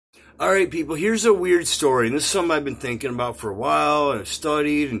Alright, people, here's a weird story, and this is something I've been thinking about for a while, and I've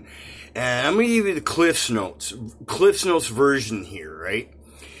studied, and I'm going to give you the Cliff's Notes version here, right?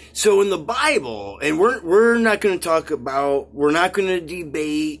 So in the Bible, and we're not going to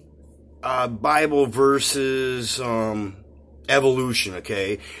debate Bible versus evolution,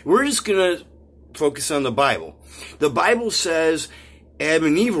 okay? We're just going to focus on the Bible. The Bible says Adam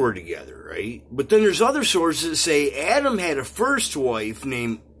and Eve were together, right? But then there's other sources that say Adam had a first wife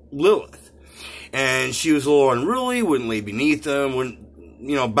named Lilith, and she was a little unruly, wouldn't lay beneath him, wouldn't,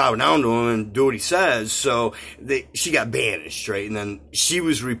 bow down to him and do what he says, so she got banished, right? And then she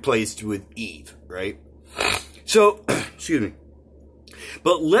was replaced with Eve, right? So, excuse me.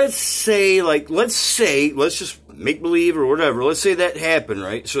 But let's just make believe or whatever, let's say that happened,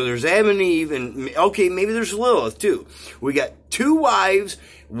 right? So there's Adam and Eve, and okay, maybe there's Lilith too. We got two wives,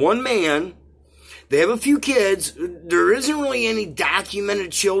 one man. They have a few kids. There isn't really any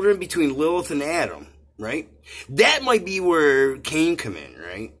documented children between Lilith and Adam, right? That might be where Cain come in,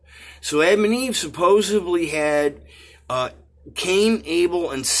 right? So Adam and Eve supposedly had Cain,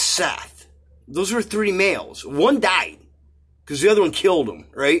 Abel, and Seth. Those were three males. One died because the other one killed him,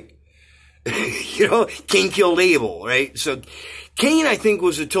 right? Cain killed Abel, right? So Cain, I think,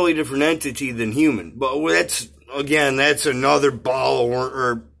 was a totally different entity than human. But that's another ball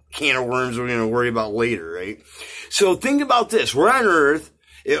or can of worms we're going to worry about later, right? So think about this. We're on Earth.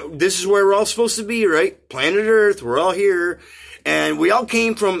 This is where we're all supposed to be, right? Planet Earth. We're all here. And we all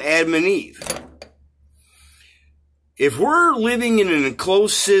came from Adam and Eve. If we're living in an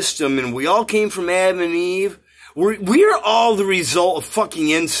enclosed system and we all came from Adam and Eve, we're all the result of fucking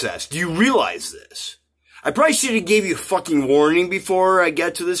incest. Do you realize this? I probably should have gave you a fucking warning before I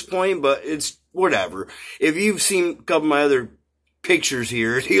get to this point, but it's whatever. If you've seen a couple of my other pictures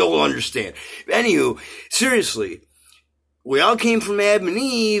here, you'll understand. Anywho, seriously, we all came from Adam and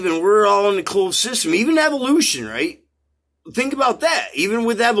Eve, and we're all in a closed system. Even evolution, right? Think about that. Even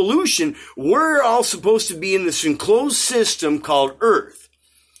with evolution, we're all supposed to be in this enclosed system called Earth.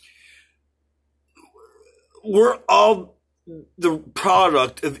 We're all the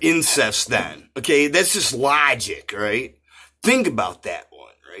product of incest then. Okay? That's just logic, right? Think about that one.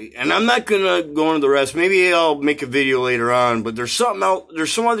 Right? And I'm not gonna go into the rest. Maybe I'll make a video later on, but there's something else,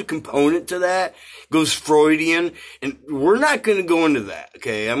 there's some other component to that. It goes Freudian, and we're not gonna go into that,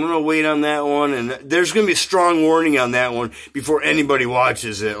 okay? I'm gonna wait on that one, and there's gonna be a strong warning on that one before anybody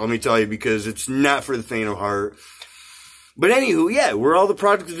watches it, let me tell you, because it's not for the faint of heart. But anywho, yeah, we're all the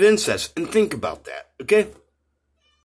product of incest, and think about that, okay?